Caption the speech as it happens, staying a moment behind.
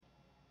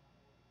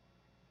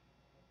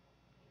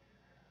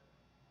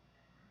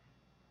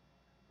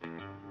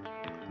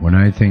When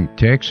I think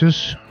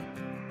Texas,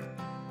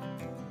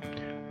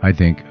 I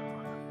think,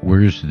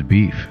 where's the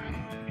beef,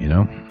 you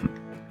know?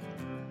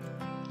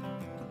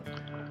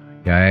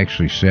 Yeah, I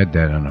actually said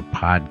that on a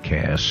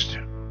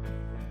podcast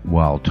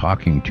while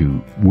talking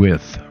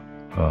with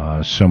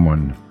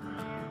someone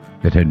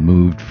that had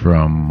moved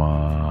from,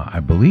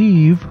 I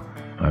believe,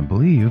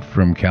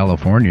 from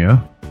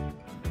California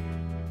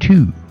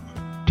to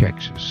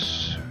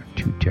Texas.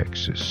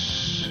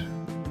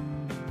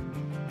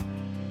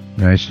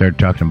 And I started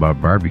talking about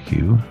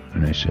barbecue,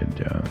 and I said,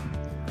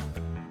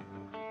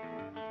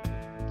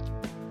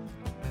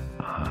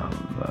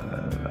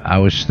 I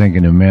was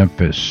thinking of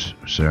Memphis,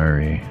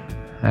 sorry.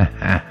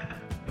 I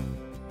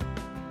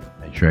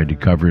tried to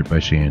cover it by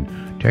saying,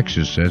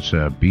 Texas, that's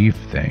a beef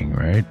thing,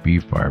 right?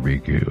 Beef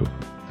barbecue.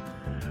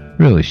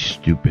 Really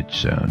stupid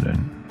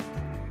sounding.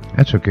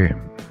 That's okay.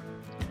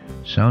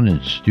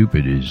 Sounding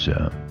stupid is,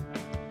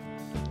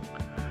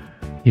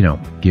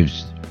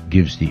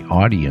 gives the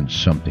audience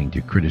something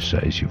to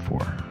criticize you for.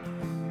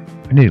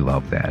 And they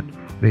love that.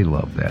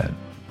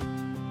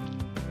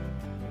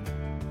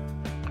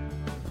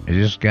 Is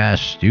this guy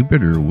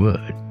stupid or what?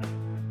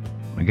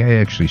 The guy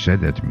actually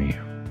said that to me.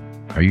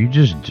 Are you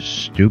just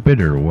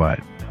stupid or what?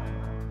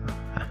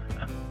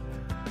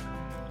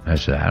 I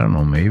said, I don't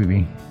know,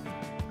 maybe.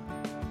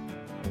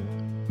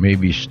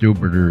 Maybe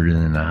stupider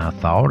than I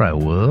thought I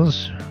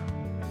was.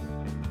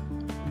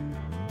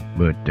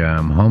 But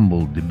I'm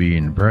humbled to be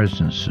in the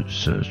presence of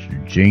such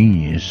a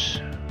genius.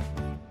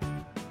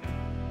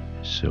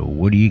 So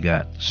what do you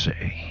got to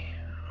say?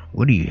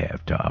 What do you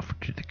have to offer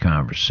to the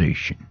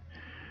conversation,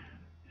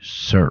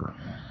 sir?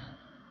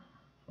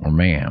 Or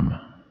ma'am?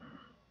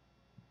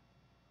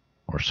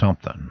 Or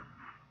something?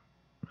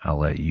 I'll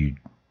let you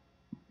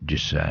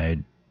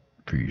decide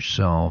for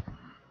yourself.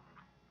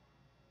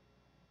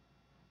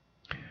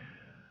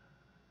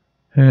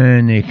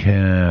 And I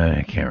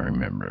can't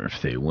remember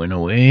if they went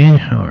away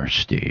or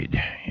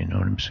stayed. You know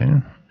what I'm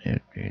saying?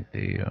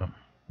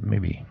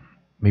 Maybe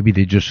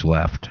they just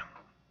left,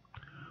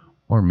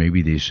 or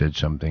maybe they said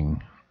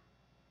something.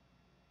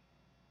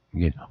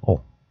 Again,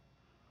 oh,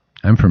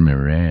 I'm from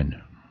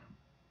Iran.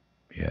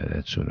 Yeah,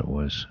 that's what it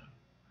was.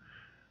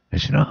 I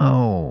said,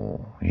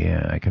 oh,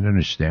 yeah, I can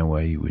understand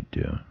why you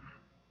would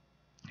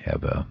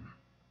have a,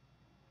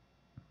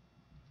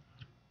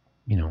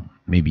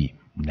 maybe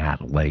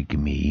not like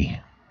me,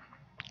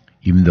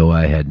 even though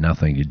I had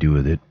nothing to do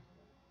with it.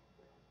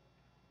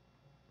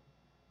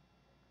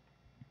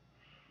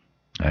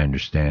 I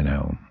understand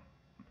how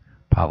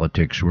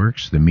politics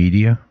works, the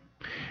media.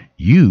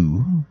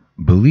 You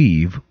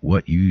believe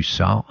what you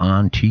saw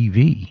on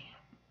TV,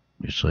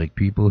 just like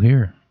people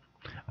here.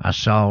 I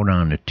saw it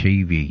on the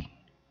TV.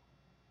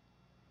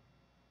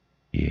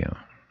 Yeah.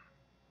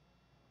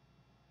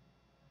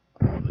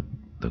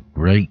 The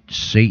great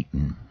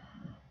Satan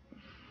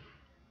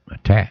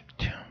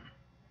attacked.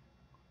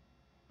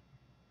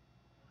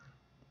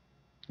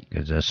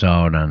 Because I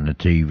saw it on the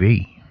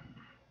TV.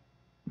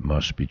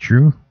 Must be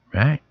true,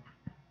 right?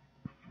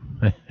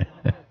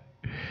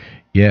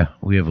 Yeah,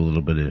 we have a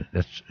little bit of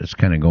that's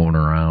kind of going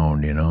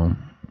around, Kind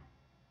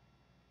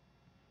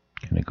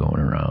of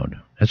going around.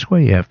 That's why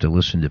you have to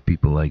listen to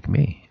people like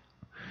me,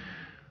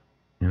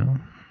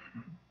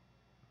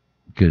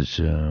 because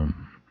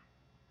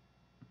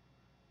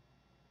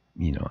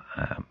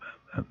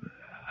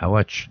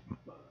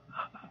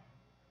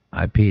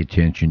I pay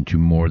attention to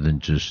more than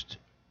just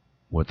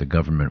what the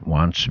government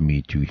wants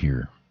me to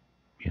hear,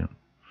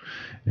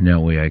 and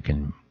that way I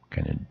can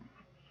kind of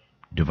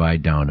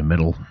divide down the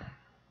middle,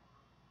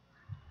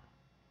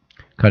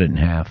 cut it in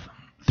half,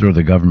 throw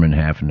the government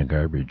half in the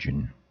garbage,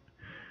 and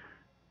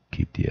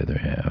keep the other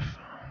half.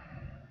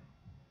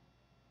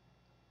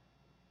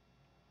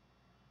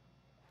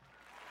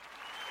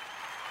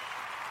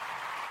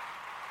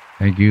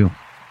 Thank you.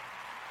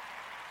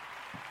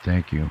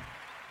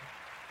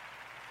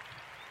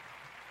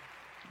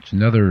 It's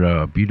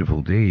another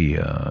beautiful day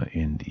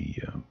in the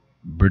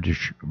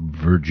British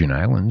Virgin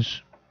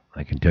Islands.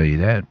 I can tell you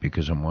that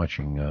because I'm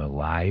watching a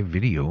live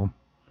video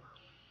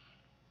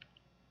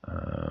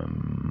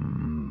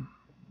of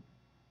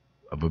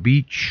a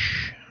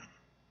beach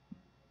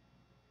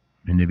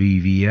in the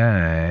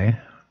BVI,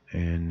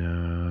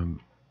 and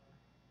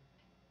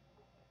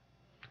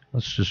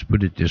let's just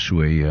put it this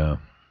way.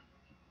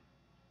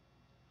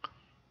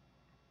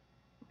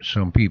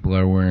 Some people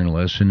are wearing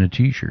less than a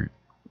t-shirt,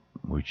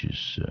 which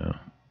is,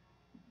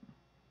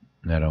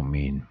 I don't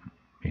mean,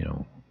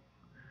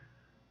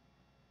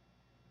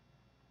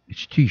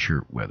 it's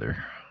t-shirt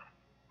weather,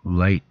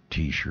 light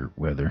t-shirt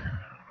weather.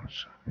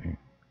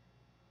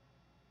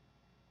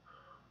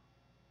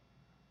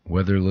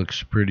 Weather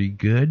looks pretty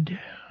good,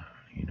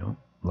 a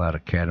lot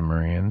of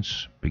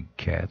catamarans, big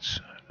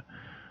cats,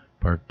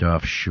 parked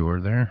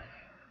offshore there.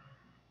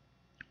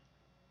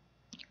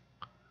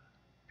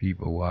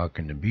 People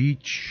walking the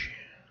beach.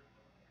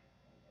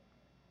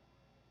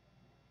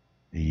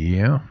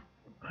 Yeah,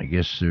 I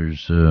guess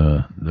there's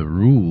the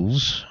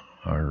rules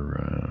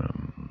are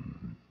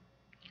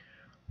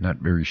not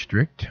very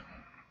strict.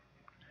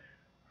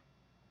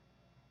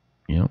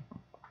 You know,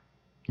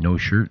 no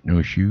shirt,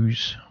 no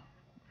shoes,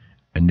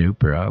 and no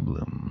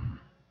problem.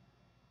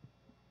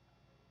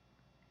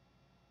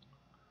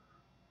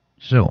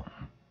 So,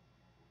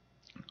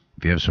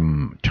 if you have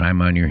some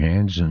time on your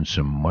hands and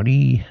some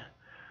money, you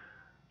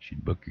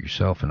should book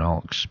yourself an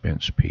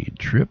all-expense-paid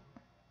trip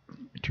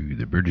to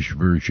the British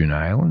Virgin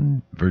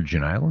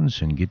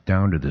Islands, and get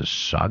down to the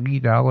Soggy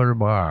Dollar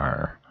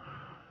Bar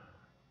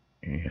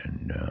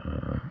and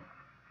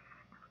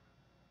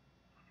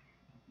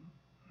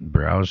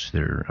browse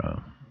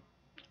their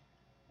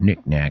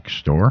knick-knack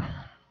store.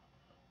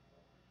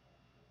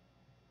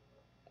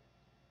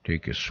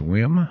 Take a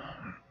swim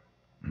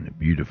in the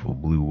beautiful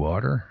blue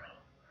water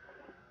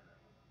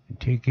and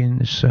take in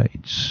the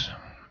sights.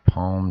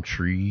 Palm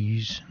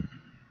trees.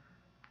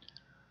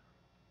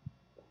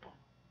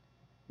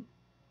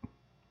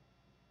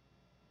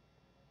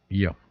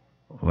 Yeah,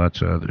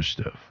 lots of other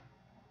stuff.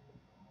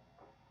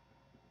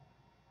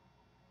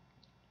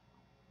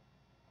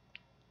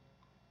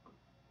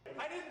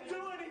 I didn't do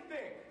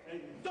anything.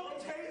 Don't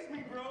tase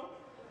me, bro.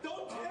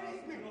 Don't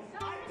tase me.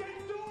 I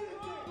didn't do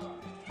anything.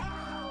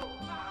 Ow!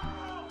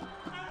 Ow!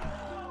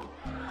 Ow!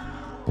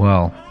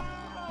 Well,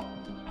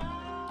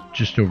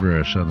 just over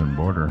our southern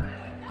border,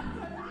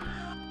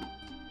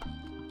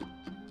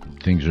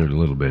 things are a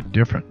little bit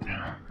different.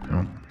 You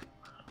know?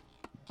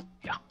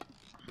 Yeah.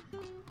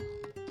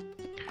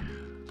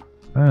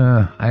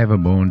 I have a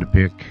bone to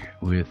pick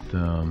with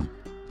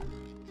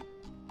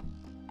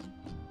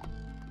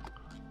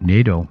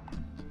NATO.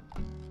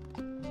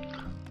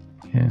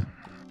 Yeah.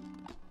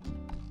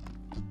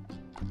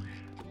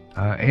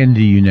 And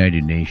the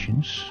United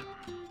Nations.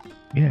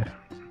 Yeah.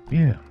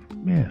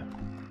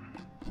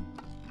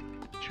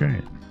 That's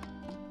right.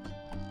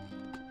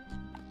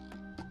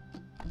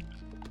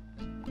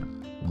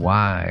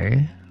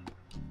 Why?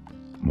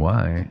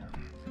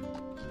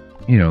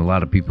 You know, a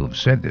lot of people have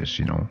said this,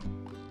 you know.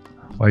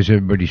 Why is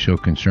everybody so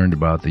concerned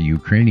about the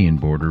Ukrainian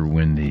border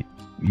when the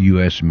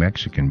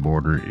U.S.-Mexican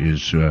border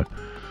is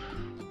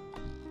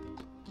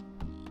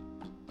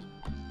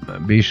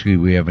basically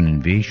we have an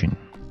invasion,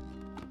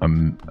 a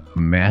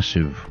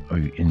massive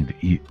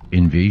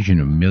invasion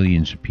of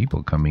millions of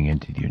people coming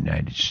into the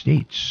United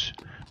States,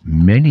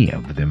 many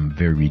of them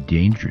very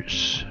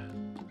dangerous,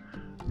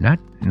 not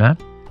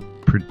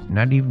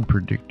even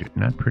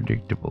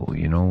predictable,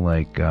 you know,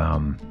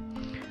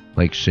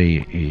 like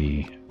say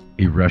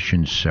a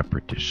Russian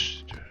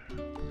separatist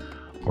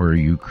or a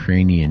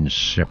Ukrainian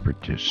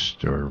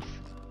separatist or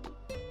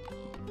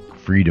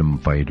freedom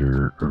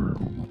fighter or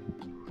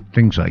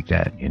things like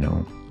that, you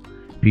know.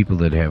 People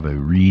that have a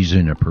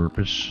reason, a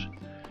purpose,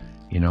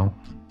 you know,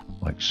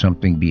 like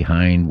something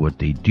behind what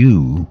they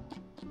do.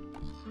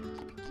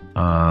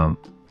 And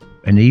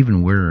they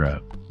even wear a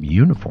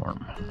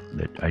uniform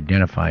that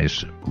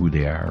identifies who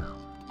they are,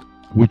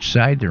 which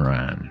side they're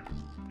on,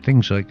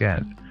 things like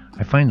that.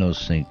 I find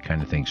those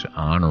kind of things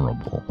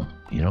honorable,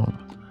 you know,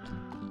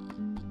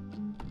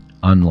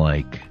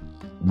 unlike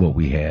what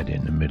we had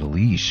in the Middle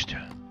East,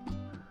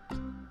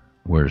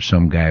 where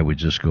some guy would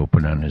just go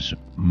put on his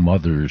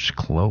mother's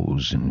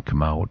clothes and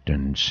come out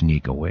and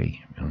sneak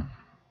away, you know,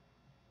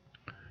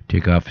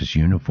 take off his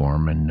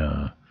uniform and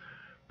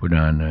put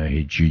on a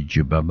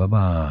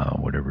hijab,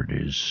 whatever it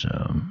is.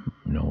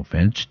 No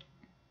offense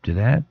to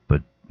that,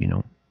 but, you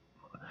know,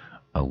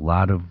 a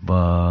lot of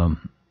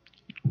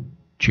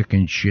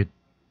chicken shit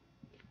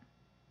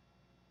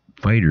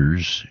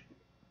fighters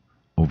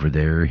over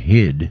there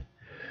hid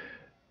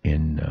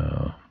in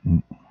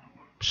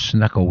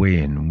snuck away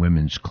in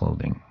women's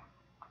clothing.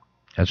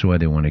 That's why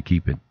they want to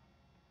keep it,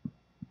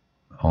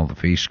 all the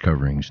face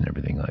coverings and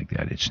everything like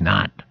that.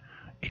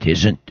 It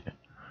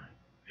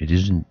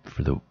isn't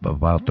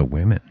about the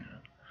women.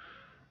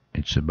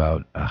 It's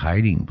about a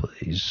hiding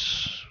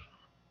place.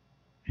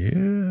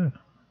 Yeah,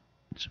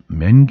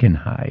 men can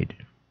hide.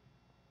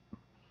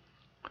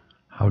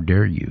 How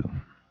dare you?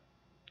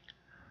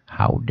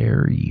 How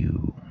dare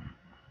you?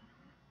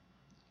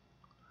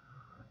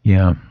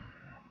 Yeah.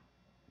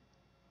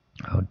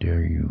 How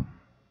dare you?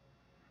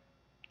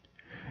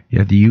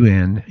 Yeah, the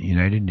UN,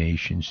 United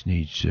Nations,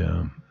 needs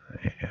to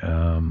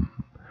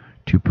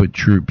put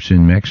troops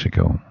in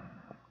Mexico.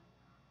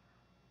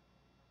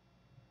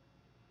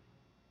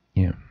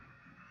 Yeah.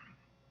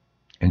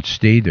 And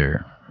stay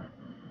there.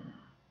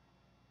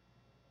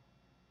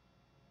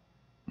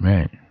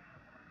 Right.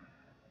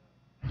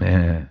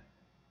 And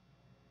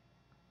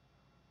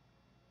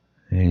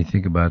you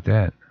think about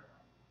that.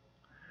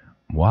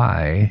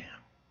 Why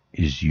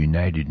is the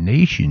United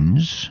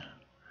Nations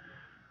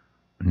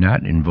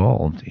not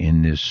involved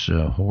in this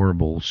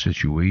horrible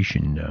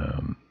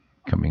situation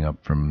coming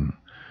up from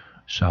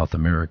South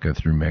America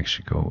through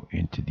Mexico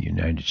into the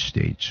United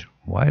States?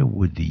 Why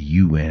would the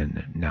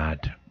UN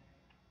not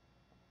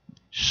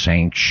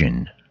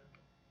sanction?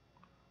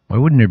 Why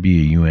wouldn't there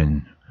be a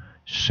UN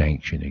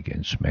sanction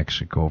against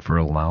Mexico for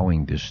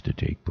allowing this to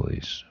take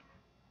place?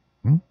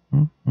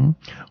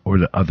 Or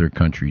the other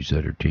countries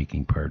that are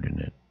taking part in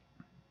it?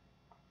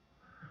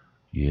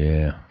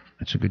 Yeah,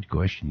 that's a good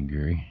question,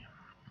 Gary.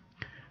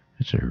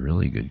 That's a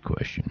really good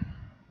question.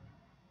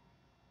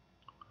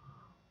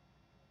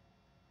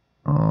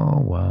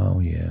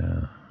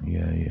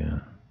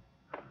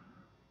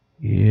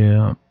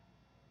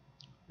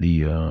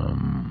 the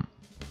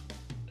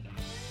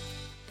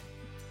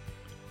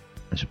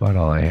that's about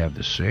all I have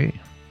to say,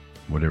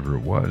 whatever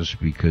it was,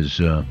 because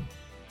the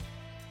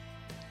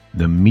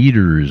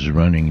meter is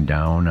running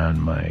down on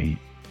my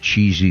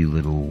cheesy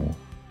little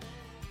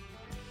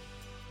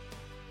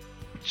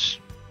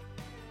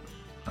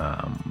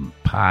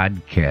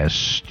podcast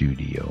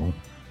studio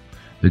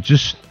that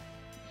just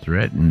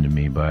threatened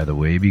me, by the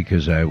way,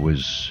 because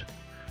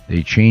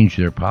they changed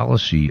their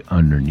policy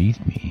underneath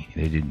me.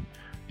 They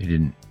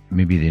didn't,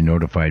 maybe they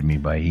notified me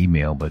by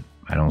email, but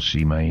I don't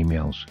see my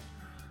emails,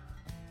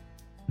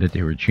 that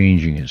they were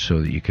changing it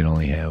so that you can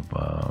only have,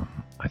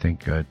 I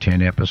think,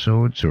 10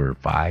 episodes, or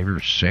 5 or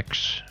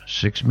 6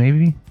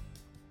 maybe.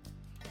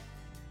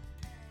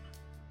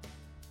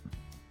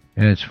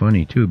 And it's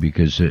funny, too,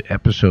 because the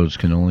episodes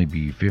can only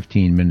be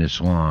 15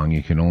 minutes long.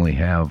 You can only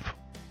have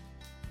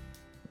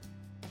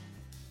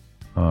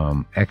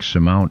X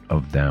amount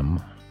of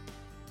them.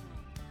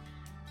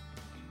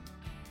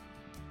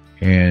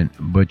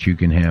 But you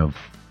can have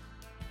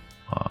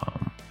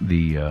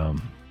the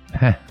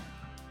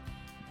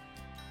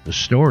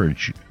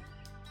storage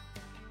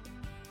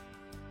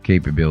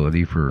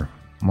capability for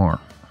more.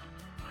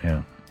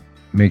 Yeah.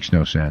 Makes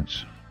no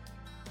sense.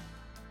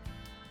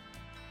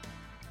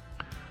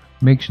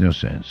 Makes no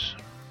sense.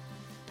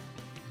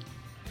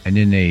 And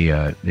then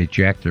they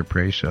jacked their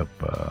price up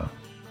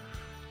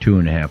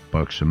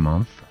 $2.50 a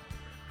month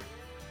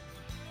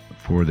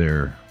for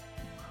their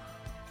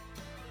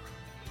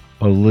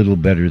a little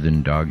better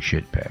than dog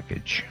shit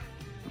package.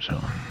 So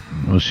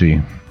we'll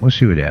see. We'll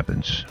see what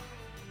happens.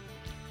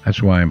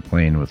 That's why I'm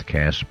playing with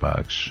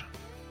Castbox.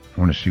 I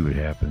want to see what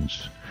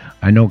happens.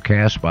 I know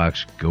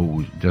Castbox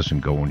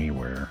doesn't go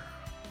anywhere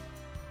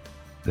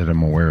that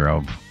I'm aware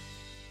of.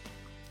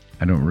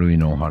 I don't really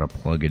know how to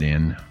plug it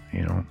in,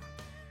 you know.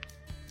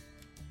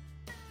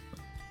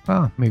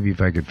 Well, maybe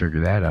if I could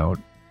figure that out,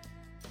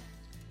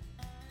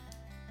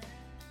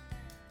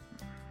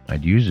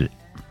 I'd use it.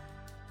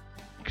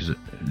 Because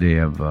they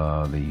have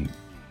the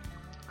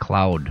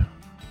cloud,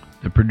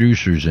 the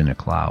producers in a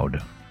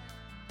cloud.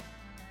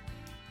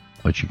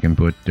 But you can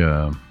put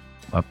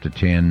up to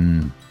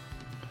 10,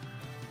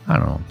 I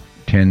don't know,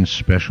 10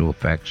 special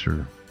effects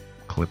or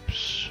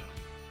clips,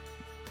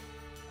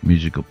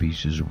 musical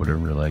pieces or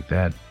whatever like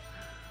that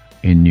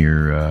in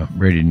your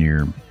right in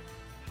your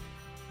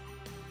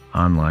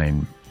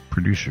online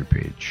producer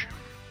page,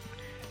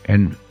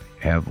 and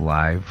have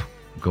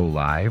go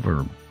live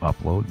or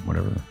upload,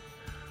 whatever.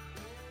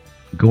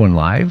 Going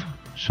live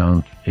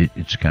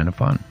it's kind of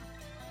fun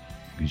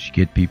because you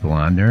get people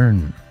on there,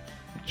 and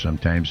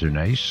sometimes they're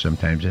nice,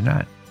 sometimes they're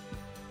not.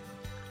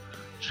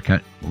 It's kind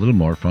of a little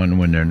more fun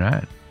when they're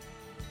not,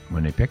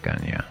 when they pick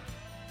on you.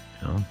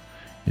 You know,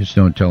 just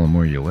don't tell them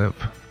where you live.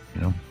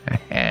 You know,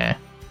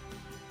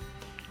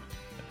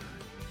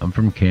 I'm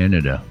from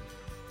Canada.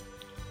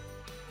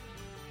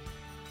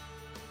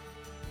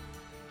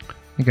 I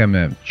think I'm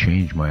gonna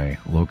change my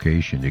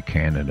location to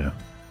Canada.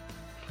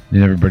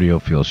 Then everybody will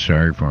feel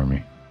sorry for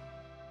me.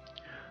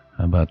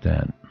 How about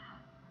that?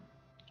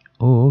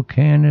 Oh,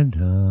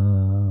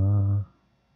 Canada.